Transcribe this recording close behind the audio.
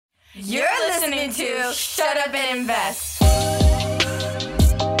to Shut Up and Invest.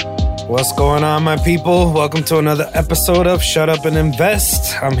 What's going on, my people? Welcome to another episode of Shut Up and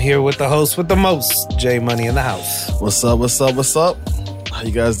Invest. I'm here with the host with the most, J Money in the house. What's up? How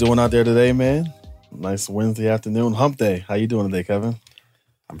you guys doing out there today, man? Nice Wednesday afternoon, hump day. How you doing today, Kevin?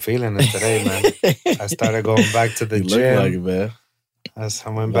 I'm feeling it today, man. I started going back to the you gym. Look like it, man. I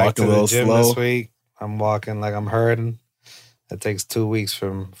went back to the gym this week. I'm walking like I'm hurting. It takes 2 weeks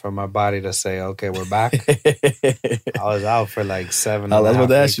for my body to say, okay, we're back. I was out for like 7 and a half weeks. I was about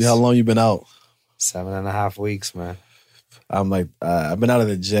to ask you how long you been out. 7.5 weeks, man. I'm like, I've been out of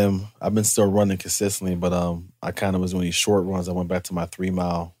the gym. I've been still running consistently, but I kind of was doing these short runs. I went back to my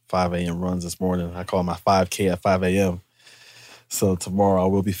 3-mile, 5 a.m. runs this morning. I call my 5K at 5 a.m. So tomorrow I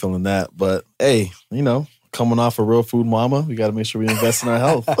will be feeling that. But hey, coming off a Real Food Mama, we got to make sure we invest in our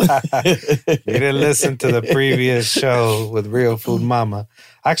health. You didn't listen to the previous show with Real Food Mama.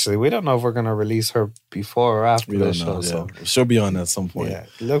 Actually, we don't know if we're going to release her before or after the show. Yeah. So she'll be on at some point. Yeah,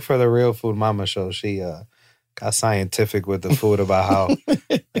 look for the Real Food Mama show. She got scientific with the food about how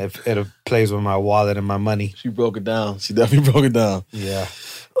it plays with my wallet and my money. She broke it down. She definitely broke it down. Yeah.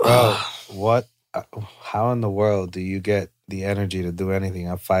 Bro, how in the world do you get the energy to do anything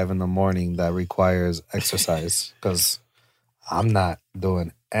at 5 a.m. that requires exercise? Because I'm not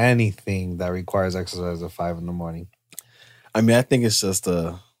doing anything that requires exercise at 5 a.m. I mean, I think it's just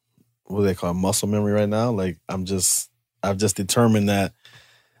what do they call it, muscle memory right now. Like I've just determined that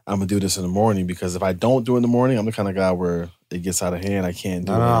I'm gonna do this in the morning, because if I don't do it in the morning, I'm the kind of guy where it gets out of hand. I can't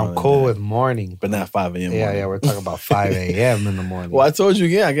do it. No, I'm cool with morning, but not 5 a.m. Yeah, we're talking about 5 a.m. in the morning. Well, I told you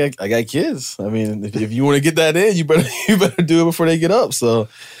again, I got kids. I mean, if you want to get that in, you better do it before they get up. So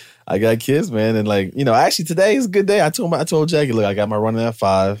I got kids, man, and actually today is a good day. I told Jackie, look, I got my running at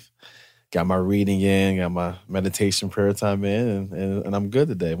 5. Got my reading in, got my meditation prayer time in, and I'm good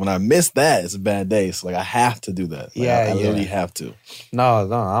today. When I miss that, it's a bad day. So I have to do that. I literally have to. No,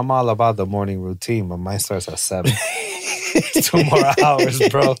 I'm all about the morning routine, but mine starts at 7. 2 more hours,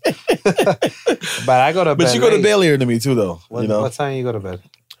 bro. But I go to bed. But you go to bed later than me too, though. What time you go to bed?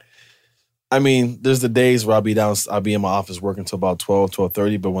 I mean, there's the days where I'll be in my office working until about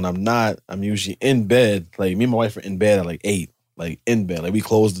 12:30. But when I'm not, I'm usually in bed. Like me and my wife are in bed at like 8. Like in bed, like we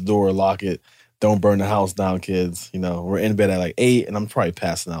close the door, lock it, don't burn the house down, kids. We're in bed at like 8, and I'm probably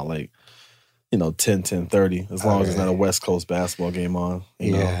passing out like 10:30, as long as it's not a West Coast basketball game on.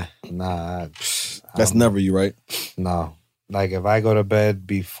 Nah, that's never you, right? No, like if I go to bed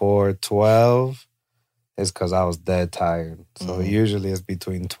before 12, it's because I was dead tired. So usually it's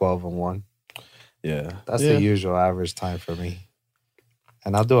between 12 and 1. Yeah, that's the usual average time for me.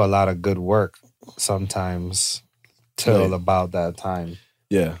 And I'll do a lot of good work sometimes till about that time.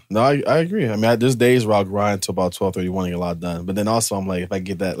 Yeah. No, I agree. I mean, there's days where I'll grind till about 12:31 and get a lot done. But then also I'm like, if I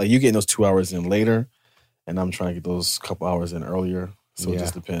get that, like you getting those 2 hours in later, and I'm trying to get those couple hours in earlier. So it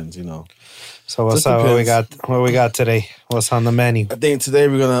just depends, So what's up? What we got today? What's on the menu? I think today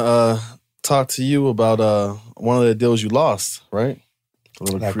we're gonna talk to you about one of the deals you lost, right? A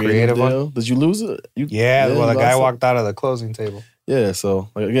little creative deal. Did you lose it? The guy walked out of the closing table. Yeah, so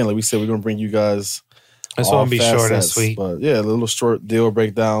like we said, we're gonna bring you guys. This one be short and sweet. But yeah, a little short deal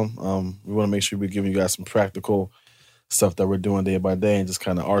breakdown. We want to make sure we're giving you guys some practical stuff that we're doing day by day, and just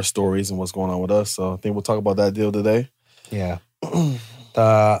kind of our stories and what's going on with us. So I think we'll talk about that deal today. Yeah.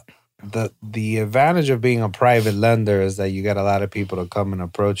 The advantage of being a private lender is that you get a lot of people to come and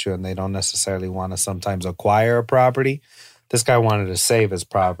approach you, and they don't necessarily want to sometimes acquire a property. This guy wanted to save his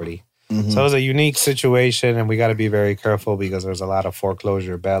property. Mm-hmm. So it was a unique situation, and we got to be very careful because there's a lot of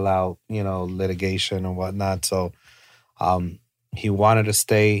foreclosure, bailout, litigation and whatnot. So he wanted to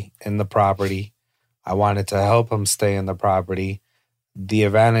stay in the property. I wanted to help him stay in the property. The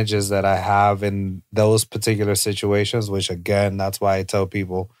advantages that I have in those particular situations, which again, that's why I tell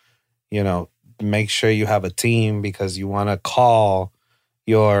people, make sure you have a team, because you want to call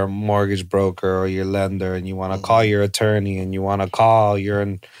your mortgage broker or your lender, and you want to call your attorney, and you want to call your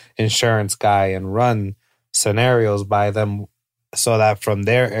insurance guy and run scenarios by them so that from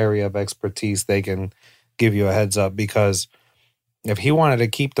their area of expertise, they can give you a heads up. Because if he wanted to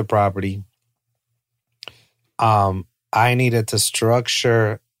keep the property, I needed to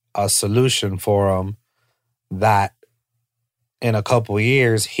structure a solution for him that in a couple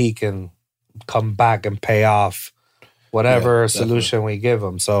years, he can come back and pay off whatever solution we give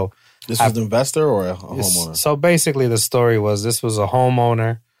him. So this was an investor or a homeowner? So basically the story was, this was a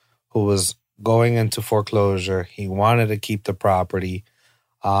homeowner who was going into foreclosure. He wanted to keep the property.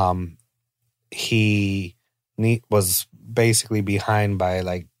 He was basically behind by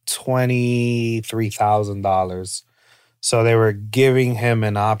like $23,000. So they were giving him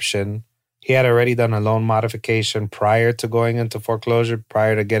an option He had already done a loan modification prior to going into foreclosure,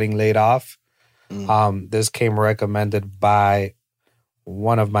 prior to getting laid off. This came recommended by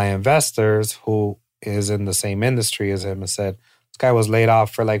one of my investors who is in the same industry as him and said, this guy was laid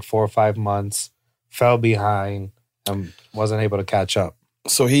off for like 4 or 5 months, fell behind, and wasn't able to catch up.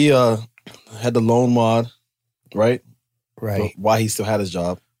 So he had the loan mod, right? Right. While he still had his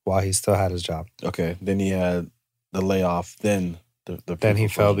job. While he still had his job. Okay. Then he had the layoff. Then Then he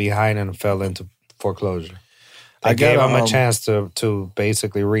fell behind and fell into foreclosure. I I gave got, him a chance to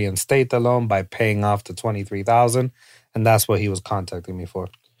basically reinstate the loan by paying off the $23,000, and that's what he was contacting me for.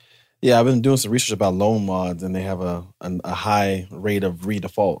 Yeah, I've been doing some research about loan mods, and they have a high rate of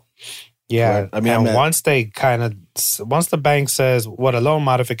redefault. Yeah, correct? I mean, once the bank says what a loan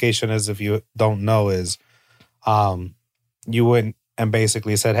modification is, if you don't know, is you went and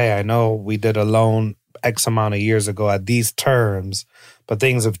basically said, hey, I know we did a loan X amount of years ago at these terms, but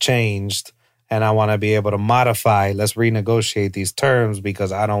things have changed and I want to be able to modify. Let's renegotiate these terms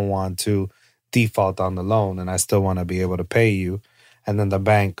because I don't want to default on the loan and I still want to be able to pay you. And then the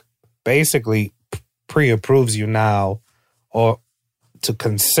bank basically pre-approves you now or to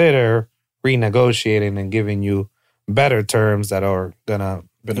consider renegotiating and giving you better terms that are going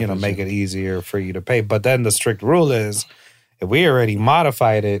to make it easier for you to pay. But then the strict rule is if we already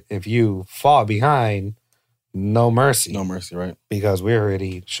modified it, if you fall behind, no mercy. No mercy, right? Because we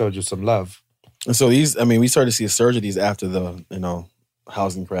already showed you some love. And so we started to see a surge of these after the,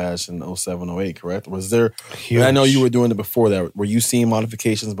 housing crash in 07, 08, correct? Was there, I know you were doing it before that. Were you seeing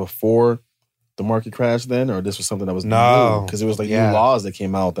modifications before the market crash then? Or this was something that was new? Because it was new laws that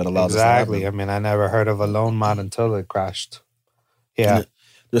came out that allowed this to happen. Exactly. I never heard of a loan mod until it crashed. Yeah.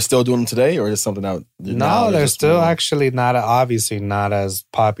 They're still doing them today, or is it something out? No, they're still actually obviously not as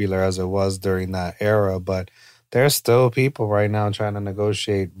popular as it was during that era, but there's still people right now trying to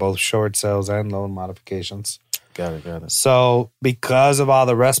negotiate both short sales and loan modifications. Got it. So because of all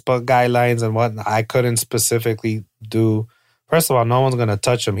the RESPA guidelines and whatnot, I couldn't specifically do. First of all, no one's going to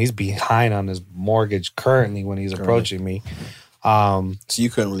touch him. He's behind on his mortgage currently when he's approaching me. So you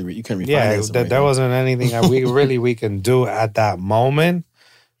couldn't refinance him. There wasn't anything that we can do at that moment.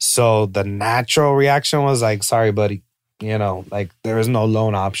 So the natural reaction was like, sorry, buddy, there is no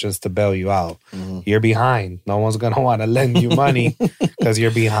loan options to bail you out. Mm-hmm. You're behind. No one's going to want to lend you money because you're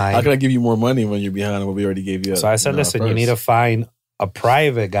behind. How can I give you more money when you're behind on what we already gave you? So I said, listen, you need to find a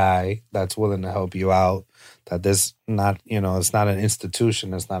private guy that's willing to help you out. That this it's not an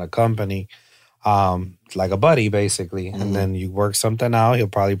institution. It's not a company. It's like a buddy, basically. Mm-hmm. And then you work something out. He'll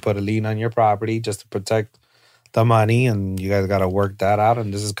probably put a lien on your property just to protect the money, and you guys got to work that out.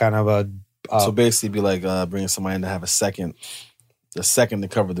 And this is kind of so basically, be like bringing somebody in to have the second to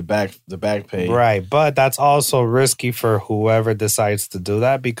cover the back pay, right? But that's also risky for whoever decides to do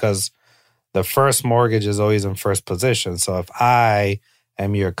that because the first mortgage is always in first position. So if I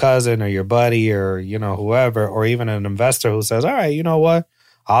am your cousin or your buddy or whoever, or even an investor who says, "All right, you know what?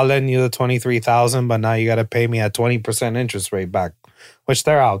 I'll lend you the $23,000, but now you got to pay me at 20% interest rate back," which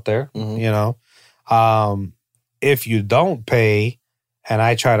they're out there, If you don't pay and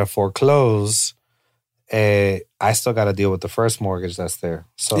I try to foreclose, I still got to deal with the first mortgage that's there.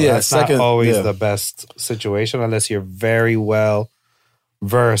 So that's not always the best situation unless you're very well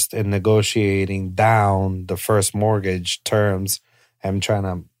versed in negotiating down the first mortgage terms and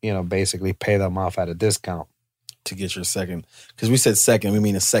trying to, basically pay them off at a discount. To get your second. Because we said second, we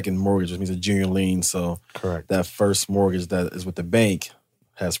mean a second mortgage, which means a junior lien. So correct. That first mortgage that is with the bank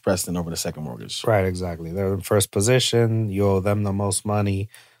has precedent over the second mortgage. Right, exactly. They're in first position. You owe them the most money.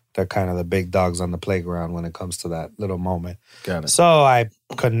 They're kind of the big dogs on the playground when it comes to that little moment. Got it. So I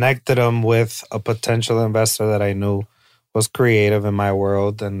connected them with a potential investor that I knew was creative in my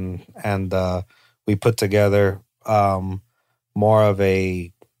world, and we put together more of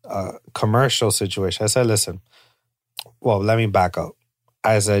a commercial situation. I said, listen, well, let me back up.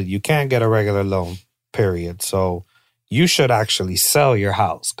 I said, you can't get a regular loan, period. So you should actually sell your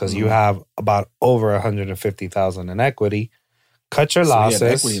house because you have about over $150,000 in equity. Cut your losses. He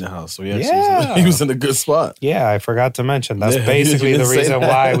had equity in the house, so he was in a good spot. Yeah, I forgot to mention that's basically the reason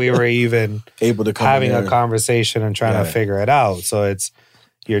why we were even able to having a conversation and trying to figure it out. So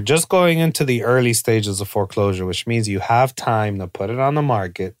you're just going into the early stages of foreclosure, which means you have time to put it on the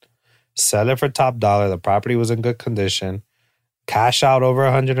market, sell it for top dollar. The property was in good condition. Cash out over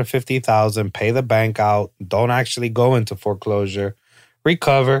 $150,000, pay the bank out, don't actually go into foreclosure,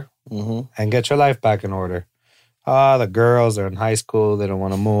 recover, and get your life back in order. The girls are in high school, they don't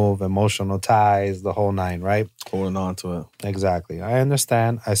want to move, emotional ties, the whole nine, right? Holding on to it. Exactly. I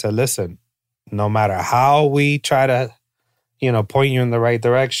understand. I said, listen, no matter how we try to, point you in the right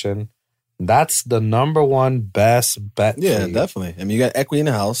direction, That's the number one best bet. Yeah, for you. definitely. I mean, you got equity in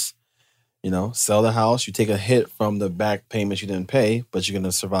the house. Sell the house. You take a hit from the back payments you didn't pay, but you're going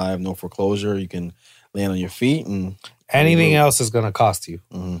to survive. No foreclosure. You can land on your feet. And Anything else is going to cost you.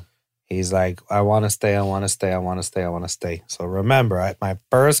 Mm-hmm. He's like, I want to stay, I want to stay, I want to stay, I want to stay. So remember, my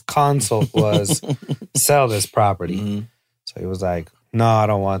first consult was sell this property. Mm-hmm. So he was like, no, I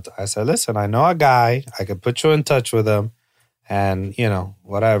don't want to. I said, listen, I know a guy. I could put you in touch with him and,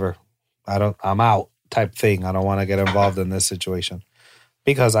 whatever. I'm out type thing. I don't want to get involved in this situation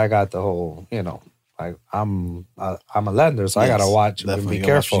because I got the whole, I'm a lender, so I got to watch and be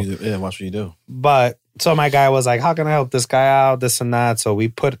careful. Watch what you do. But so my guy was like, how can I help this guy out, this and that? So we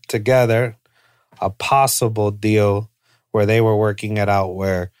put together a possible deal where they were working it out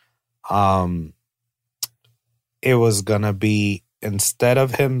where it was going to be instead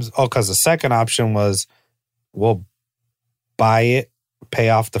of him. Because the second option was we'll buy it, pay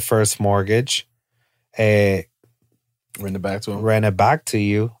off the first mortgage, rent it back to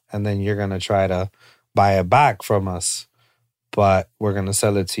you, and then you're going to try to buy it back from us. But we're going to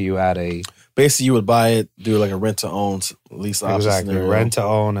sell it to you at a... Basically, you would buy it, do like a rent-to-own lease option. Exactly,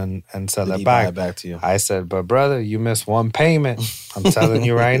 rent-to-own and sell it back. Buy it back to you. I said, but brother, you missed one payment. I'm telling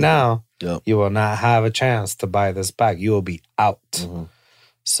you right now, you will not have a chance to buy this back. You will be out. Mm-hmm.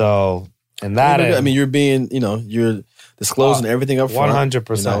 So, in that you're being, you're disclosing everything up front.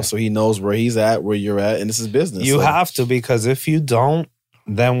 100%. So he knows where he's at, where you're at, and this is business. You have to, because if you don't,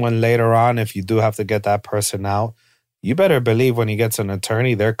 then when later on, if you do have to get that person out, you better believe when he gets an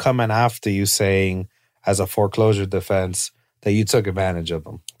attorney, they're coming after you saying, as a foreclosure defense, that you took advantage of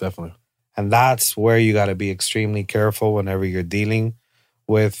them. Definitely. And that's where you got to be extremely careful whenever you're dealing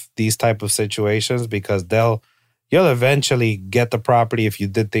with these type of situations, because you'll eventually get the property if you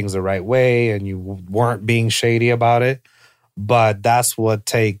did things the right way and you weren't being shady about it. But that's what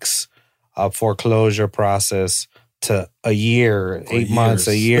takes a foreclosure process to a year, 8 months,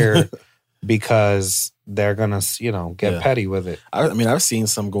 a year, because they're going to, get petty with it. I've seen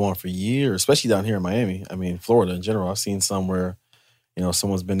some go on for years, especially down here in Miami. Florida in general. I've seen some where,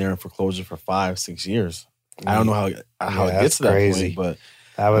 someone's been there in foreclosure for 5-6 years. I don't know how it gets to that point, but...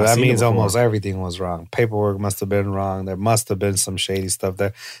 That means almost everything was wrong. Paperwork must have been wrong. There must have been some shady stuff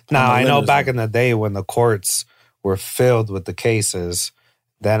there. Now, I know back in the day when the courts were filled with the cases,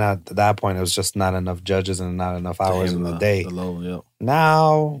 then at that point, it was just not enough judges and not enough hours in the day.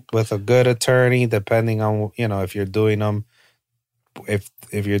 Now, with a good attorney, depending on, if you're doing them, if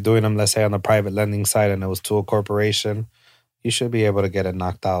you're doing them, let's say on the private lending side and it was to a corporation, you should be able to get it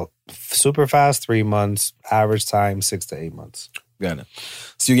knocked out super fast, 3 months, average time, 6 to 8 months. Got it.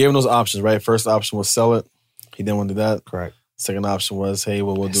 So you gave him those options, right? First option was sell it. He didn't want to do that. Correct. Second option was, hey,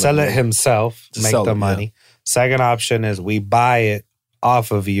 we'll do sell it himself, make the money. Yeah. Second option is we buy it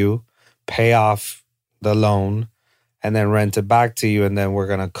off of you, pay off the loan, and then rent it back to you. And then we're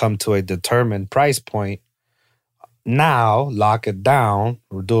going to come to a determined price point. Now, lock it down,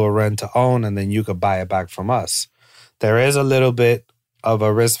 do a rent to own, and then you could buy it back from us. There is a little bit of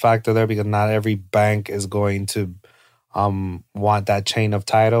a risk factor there because not every bank is going to want that chain of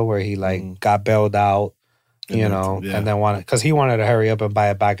title where he got bailed out, and then because he wanted to hurry up and buy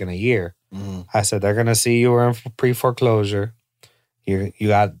it back in a year. Mm-hmm. I said, they're going to see you were in pre-foreclosure. You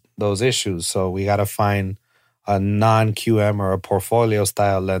got those issues. So we got to find a non-QM or a portfolio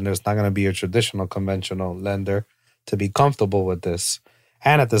style lender. It's not going to be a traditional conventional lender to be comfortable with this.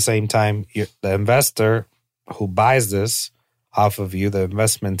 And at the same time, the investor who buys this off of you, the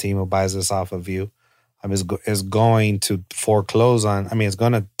investment team who buys this off of you, is going to foreclose on, it's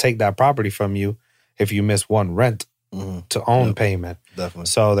going to take that property from you if you miss one rent to own payment. Definitely.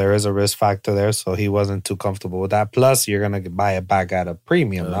 So there is a risk factor there. So he wasn't too comfortable with that. Plus, you're going to buy it back at a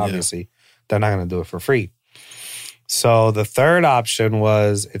premium, obviously. Yeah. They're not going to do it for free. So the third option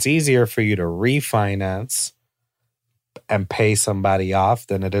was it's easier for you to refinance and pay somebody off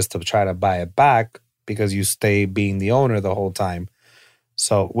than it is to try to buy it back because you stay being the owner the whole time.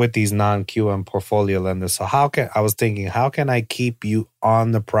 So with these non-QM portfolio lenders, how can I keep you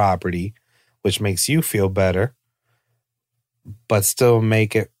on the property, which makes you feel better, but still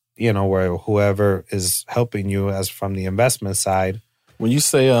make it, where whoever is helping you as from the investment side. When you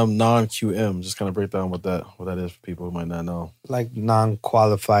say non-QM, just kind of break down what that is for people who might not know. Like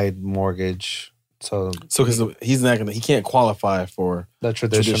non-qualified mortgage. So because he can't qualify for the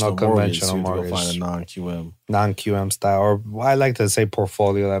traditional conventional mortgage. Go find a non-QM. Non-QM style, or I like to say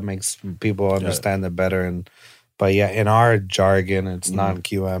portfolio. That makes people understand it better. But in our jargon, it's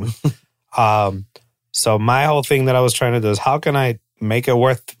non-QM. So my whole thing that I was trying to do is how can I make it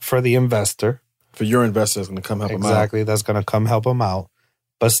worth for the investor? For your investor, that's going to come help him out. Exactly, that's going to come help him out.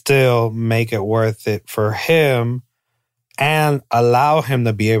 but still make it worth it for him and allow him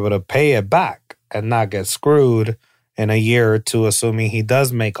to be able to pay it back and not get screwed in a year or two, assuming he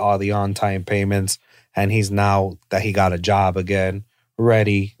does make all the on-time payments and he's now that he got a job again,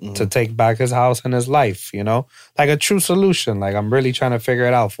 ready to take back his house and his life, you know? Like a true solution. Like I'm really trying to figure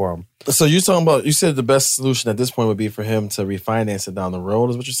it out for him. So you're talking about, you said the best solution at this point would be for him to refinance it down the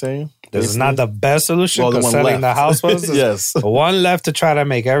road, is what you're saying? This is not the best solution Well, the because one selling left. the house was. Yes. The one left to try to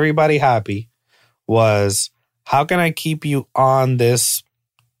make everybody happy was, how can I keep you on this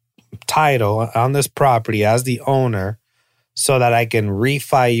title, on this property as the owner, so that I can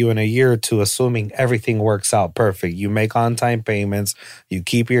refi you in a year or two, assuming everything works out perfect. You make on-time payments, you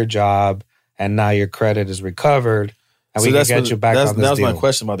keep your job, and now your credit is recovered, and we can get you back on this deal. That was my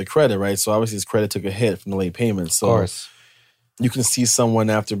question about the credit, right? So obviously his credit took a hit from the late payments. So of course. You can see someone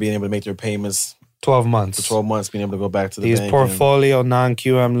after being able to make their payments 12 months. for 12 months, being able to go back to the These bank. portfolio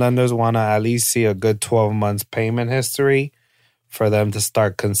non-QM lenders want to at least see a good 12 months payment history for them to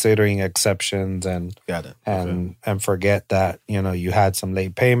start considering exceptions and Got it. and forget that, you know, you had some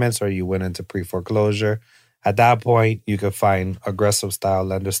late payments or you went into pre-foreclosure. At that point, you could find aggressive style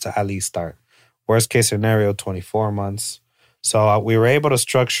lenders to at least start. Worst case scenario, 24 months. So we were able to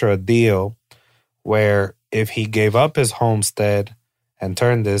structure a deal where if he gave up his homestead and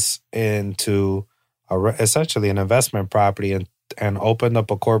turned this into essentially an investment property and opened up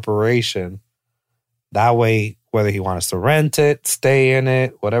a corporation, that way, whether he wants to rent it, stay in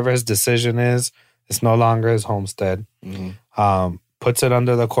it, whatever his decision is, it's no longer his homestead. Puts it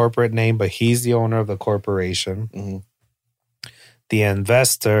under the corporate name, but he's the owner of the corporation. The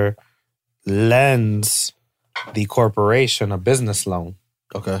investor lends the corporation a business loan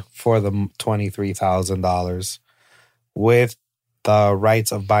for the $23,000 with the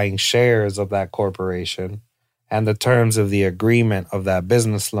rights of buying shares of that corporation. And the terms of the agreement of that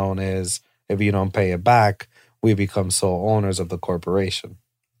business loan is, if you don't pay it back, we become sole owners of the corporation.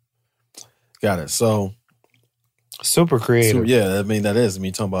 Got it. So super creative. Yeah, I mean, that is. I mean,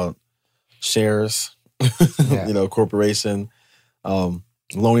 you're talking about shares, you know, corporation,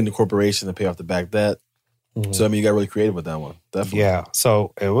 loaning the corporation to pay off the back debt. So, I mean, you got really creative with that one. Definitely. Yeah.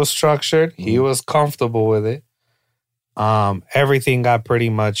 So it was structured. He was comfortable with it. Everything got pretty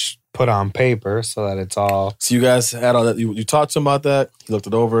much put on paper so that it's all. So you guys had all that. You talked to him about that. He looked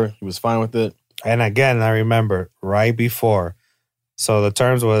it over. He was fine with it. And again, I remember right before. So the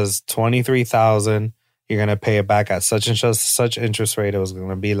terms was $23,000. You're gonna pay it back at such and such interest rate. It was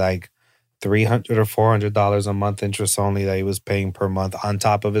gonna be like $300 or $400 a month interest only that he was paying per month on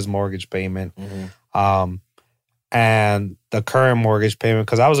top of his mortgage payment. And the current mortgage payment,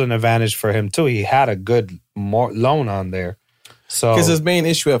 because that was an advantage for him too. He had a good loan on there. So because his main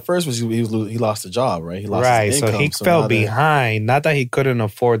issue at first was he lost a job, right? He lost his income, so he fell behind. Not that he couldn't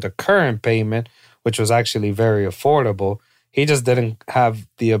afford the current payment, which was actually very affordable. He just didn't have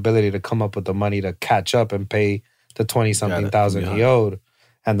the ability to come up with the money to catch up and pay the 20-something thousand he owed.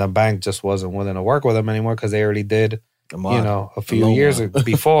 And the bank just wasn't willing to work with him anymore because they already did, a few years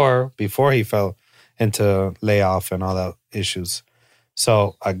before he fell into layoff and all that issues.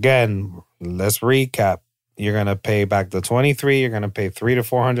 So again, let's recap. You're going to pay back the 23. You're going to pay $300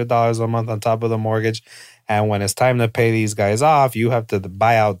 to $400 a month on top of the mortgage. And when it's time to pay these guys off, you have to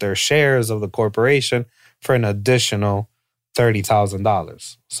buy out their shares of the corporation for an additional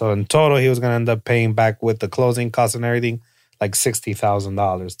 $30,000. So in total, he was going to end up paying back with the closing costs and everything, like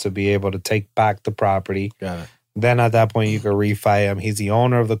 $60,000 to be able to take back the property. Got it. Then at that point, you can refi him. He's the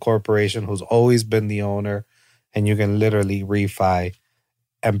owner of the corporation who's always been the owner. And you can literally refi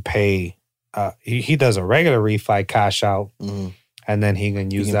and pay. He does a regular refi cash out. And then he can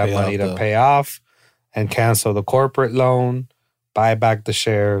use that money to pay off and cancel the corporate loan, buy back the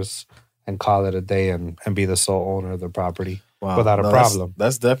shares, and call it a day and be the sole owner of the property without a problem.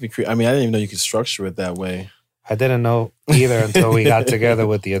 That's definitely I mean, I didn't even know you could structure it that way. I didn't know either until we got together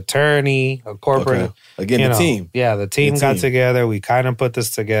with the attorney, a corporate. Okay. Again, the team. Yeah, the team got together. We kind of put this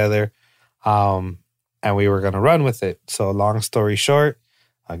together and we were going to run with it. So long story short,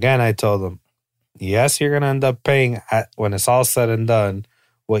 again, I told them, yes, you're going to end up paying, when it's all said and done,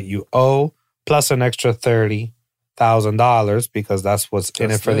 what you owe plus an extra $30,000 because that's what's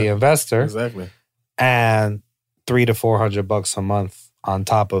in it for the investor. Exactly. And $300 to $400 a month on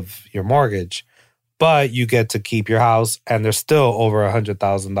top of your mortgage. But you get to keep your house, and there's still over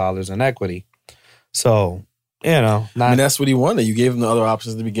 $100,000 in equity. So, I mean, that's what he wanted. You gave him the other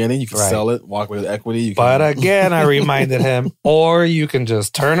options in the beginning. You can sell it, walk away with equity. But again, I reminded him, or you can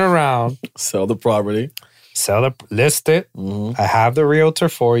just turn around, sell the property, list it. I have the realtor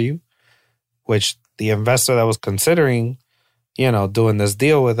for you, which the investor that was considering doing this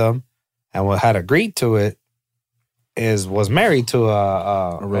deal with him, and what had agreed to it was married to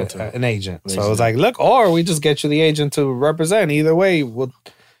an agent. So it was like, look, or we just get you the agent to represent. Either way,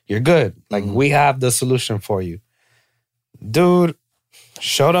 you're good. Like, we have the solution for you. Dude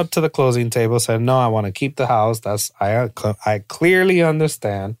showed up to the closing table, said, no, I want to keep the house. I clearly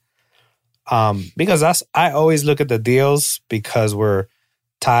understand. Because I always look at the deals because we're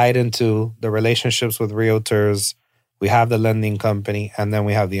tied into the relationships with realtors. We have the lending company, and then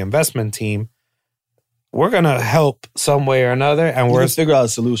we have the investment team. We're going to help some way or another, and we're figure out a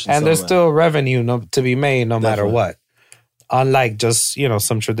solution. And there's still revenue to be made no matter what. Unlike just,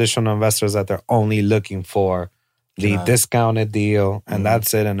 some traditional investors that they're only looking for the discounted deal, and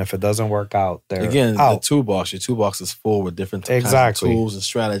that's it. And if it doesn't work out, they're out. Your toolbox is full with different kinds of tools and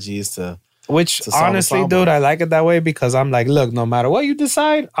strategies to honestly, dude, I like it that way because I'm like, look, no matter what you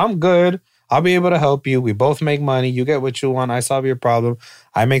decide, I'm good. I'll be able to help you. We both make money. You get what you want. I solve your problem.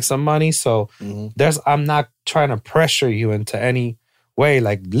 I make some money. So I'm not trying to pressure you into any way.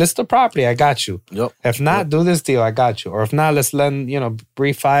 Like, list the property. I got you. Yep. If not, do this deal. I got you. Or if not, let's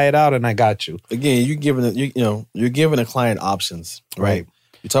refi it out and I got you. Again, you're giving a client options, right?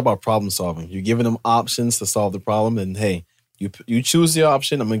 You talk about problem solving. You're giving them options to solve the problem. And hey, you choose the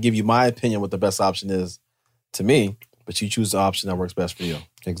option. I'm going to give you my opinion what the best option is to me, but you choose the option that works best for you.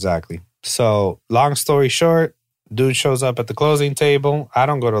 Exactly. So, long story short, dude shows up at the closing table. I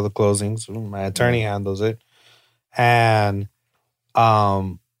don't go to the closings. My attorney handles it. And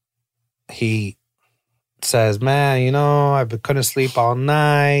he says, man, I couldn't sleep all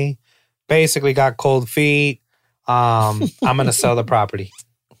night. Basically got cold feet. I'm going to sell the property.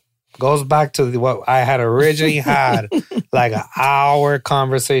 Goes back to what I had originally had, like an hour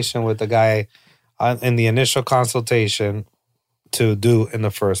conversation with the guy in the initial consultation to do in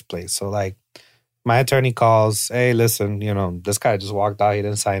the first place. So, like, my attorney calls, hey, listen, this guy just walked out. He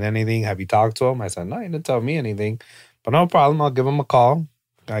didn't sign anything. Have you talked to him? I said, no, he didn't tell me anything. But no problem. I'll give him a call.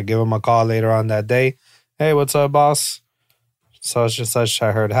 I give him a call later on that day. Hey, what's up, boss? Such and such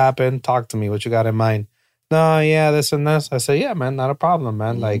I heard happened. Talk to me. What you got in mind? No, yeah, this and this. I said, yeah, man, not a problem,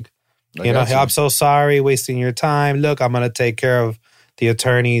 man. Like, I'm so sorry wasting your time. Look, I'm going to take care of the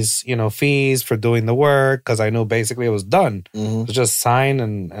attorney's, fees for doing the work because I knew basically it was done. It was just sign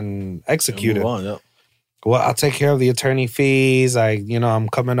and execute it. Well, I'll take care of the attorney fees. I'm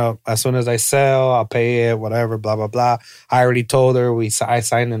coming up as soon as I sell. I'll pay it, whatever, blah, blah, blah. I already told her I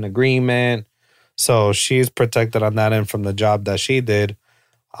signed an agreement. So she's protected on that end from the job that she did.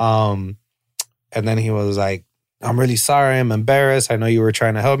 And then he was like, I'm really sorry. I'm embarrassed. I know you were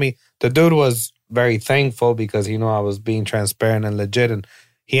trying to help me. The dude was very thankful because he knew I was being transparent and legit. And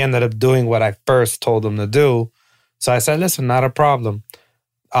he ended up doing what I first told him to do. So I said, listen, not a problem.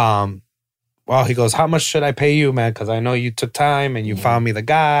 Well, he goes, how much should I pay you, man? Because I know you took time and you found me the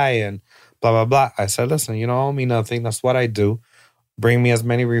guy and blah, blah, blah. I said, listen, you don't owe me nothing. That's what I do. Bring me as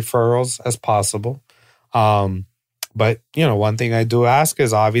many referrals as possible. But, one thing I do ask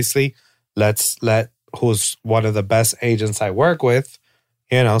is obviously let's let who's one of the best agents I work with,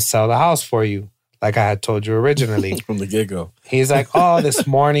 sell the house for you. Like I had told you originally. From the get-go. He's like, oh, this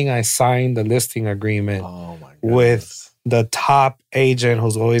morning I signed the listing agreement with the top agent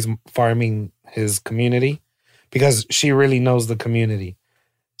who's always farming his community because she really knows the community.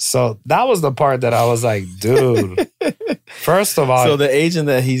 So that was the part that I was like, dude, first of all. So the agent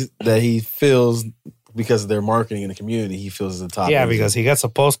that he feels because of their marketing in the community, he feels is the top agent. Because he gets a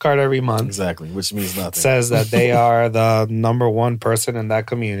postcard every month. Exactly, which means nothing. Says that they are the number one person in that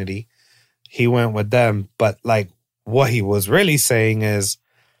community. He went with them. But like what he was really saying is,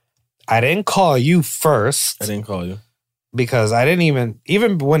 I didn't call you first. I didn't call you. Because I didn't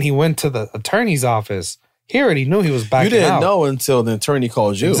even when he went to the attorney's office, he already knew he was backing out. You didn't know until the attorney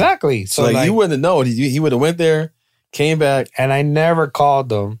called you. Exactly. So you wouldn't have known. He would have went there, came back. And I never called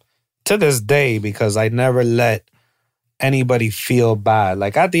them to this day because I never let anybody feel bad.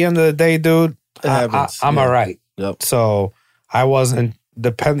 Like at the end of the day, dude, I'm all right. Yep. So I wasn't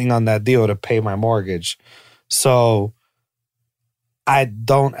depending on that deal to pay my mortgage. So I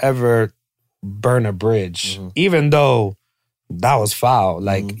don't ever burn a bridge, even though that was foul.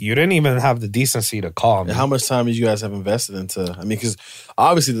 Like you didn't even have the decency to call me. And how much time did you guys have invested into? I mean, because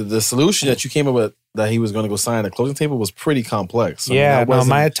obviously the solution that you came up with that he was going to go sign at the closing table was pretty complex. So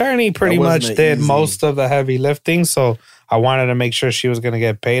my attorney pretty much did most of the heavy lifting. So I wanted to make sure she was going to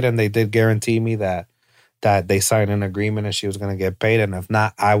get paid, and they did guarantee me that they signed an agreement and she was going to get paid. And if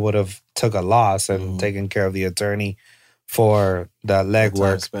not, I would have took a loss and taken care of the attorney for the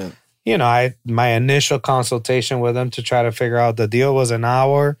legwork. My initial consultation with him to try to figure out the deal was an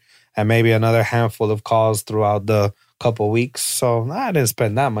hour and maybe another handful of calls throughout the couple weeks. So I didn't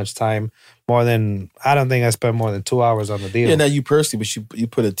spend that much time. I don't think I spent more than 2 hours on the deal. Yeah, not you personally, but you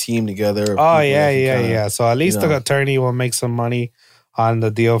put a team together. Oh, yeah. So at least the attorney will make some money on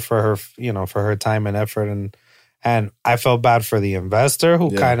the deal for her, for her time and effort. And I felt bad for the investor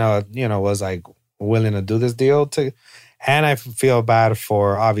who kind of, was like willing to do this deal and I feel bad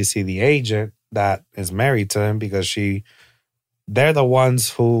for obviously the agent that is married to him because they're the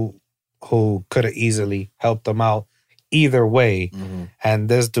ones who could have easily helped them out either way. Mm-hmm. And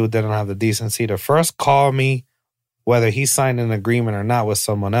this dude didn't have the decency to first call me, whether he signed an agreement or not with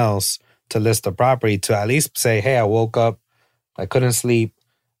someone else to list the property, to at least say, hey, I woke up, I couldn't sleep,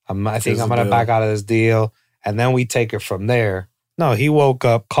 I think I'm going to back out of this deal. And then we take it from there. No, he woke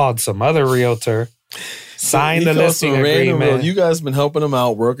up, called some other realtor, signed the listing agreement. You guys been helping him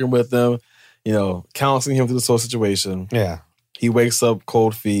out, working with them, counseling him through this whole situation. Yeah. He wakes up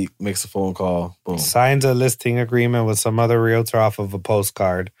cold feet, makes a phone call, boom. Signs a listing agreement with some other realtor off of a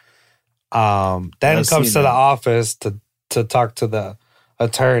postcard. Then comes to the office to talk to the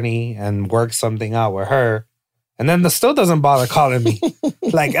attorney and work something out with her. And then still doesn't bother calling me,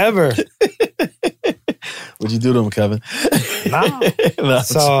 like ever. What'd you do to him, Kevin? No.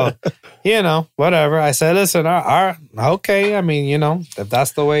 So, whatever. I said, listen, okay. I mean, if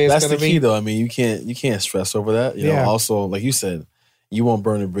that's the way it's going to be. That's the key, though. I mean, you can't stress over that. You know, also, like you said, you won't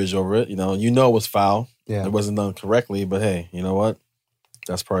burn a bridge over it. You know it was foul. Yeah. It wasn't done correctly, but hey, you know what?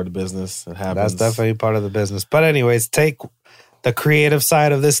 That's part of the business. It happens. That's definitely part of the business. But anyways, take the creative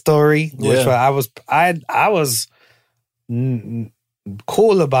side of this story, which I was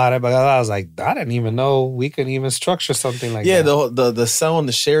cool about it, but I was like, I didn't even know we could even structure something like that. Yeah, the selling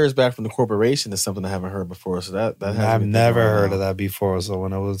the shares back from the corporation is something I haven't heard before. So that I've never heard of that before. So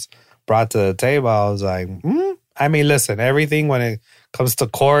when it was brought to the table, I was like, I mean, listen, everything when it comes to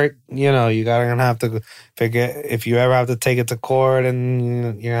court, you're gonna have to figure if you ever have to take it to court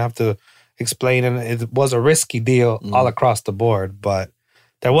and you have to explain. And it was a risky deal all across the board, but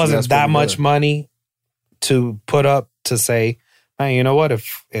there wasn't that much money to put up to say, man, you know what?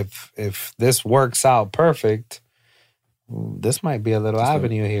 If this works out perfect, this might be a little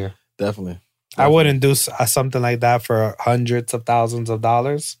avenue here. Definitely. I wouldn't do something like that for hundreds of thousands of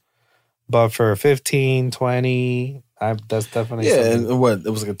dollars, but for 15, 20, that's definitely something. And what? It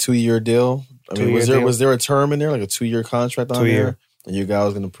was like a 2-year deal? I mean, was there a term in there, like a 2-year contract on there? And your guy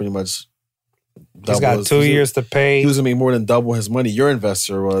was going to pretty much double. He's got 2 years to pay. He was going to make more than double his money. Your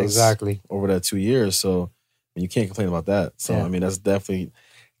investor was. Exactly. Over that 2 years, so you can't complain about that. So, I mean, that's definitely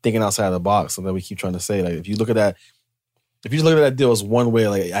thinking outside of the box. Something we keep trying to say. Like, if you just look at that deal as one way,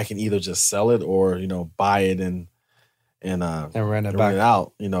 like I can either just sell it or, buy it and rent it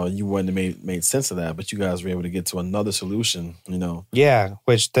out. You wouldn't have made sense of that. But you guys were able to get to another solution, Yeah,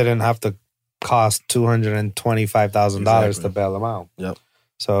 which didn't have to cost $225,000 to bail him out. Yep.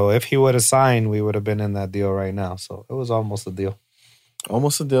 So if he would have signed, we would have been in that deal right now. So it was almost a deal.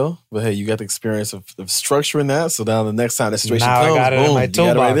 Almost a deal, but hey, you got the experience of structuring that. So now the next time that situation comes, I got it in my toolbox. You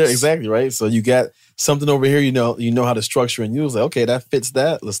got it right there, exactly right. So you got something over here, you know how to structure and use. Like, okay, that fits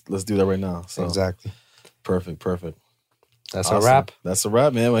that. Let's do that right now. So exactly, perfect. That's awesome. A wrap. That's a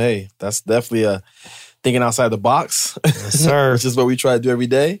wrap, man. Well, hey, that's definitely a thinking outside the box, yes, sir. Which is what we try to do every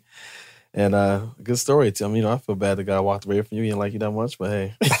day. And good story. I mean, I feel bad the guy walked away from you. He didn't like you that much, but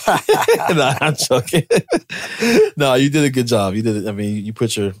hey. No, I'm joking. No, you did a good job. You did it. I mean, you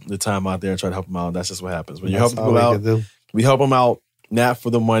put the time out there and try to help them out. That's just what happens. When you help people out, we help them out, not for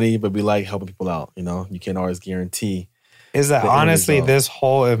the money, but we like helping people out. You can't always guarantee. Is that honestly, this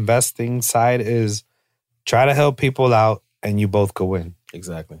whole investing side is try to help people out and you both could win.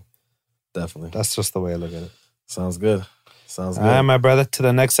 Exactly. Definitely. That's just the way I look at it. Sounds good. All right, my brother. To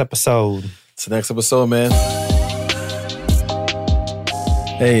the next episode. To the next episode, man.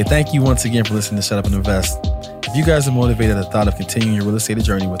 Hey, thank you once again for listening to Shut Up and Invest. If you guys are motivated at the thought of continuing your real estate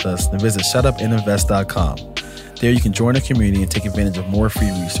journey with us, then visit shutupandinvest.com. There you can join our community and take advantage of more free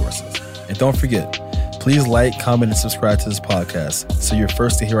resources. And don't forget, please like, comment, and subscribe to this podcast so you're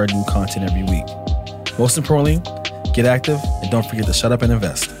first to hear our new content every week. Most importantly, get active and don't forget to shut up and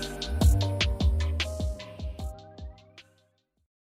invest.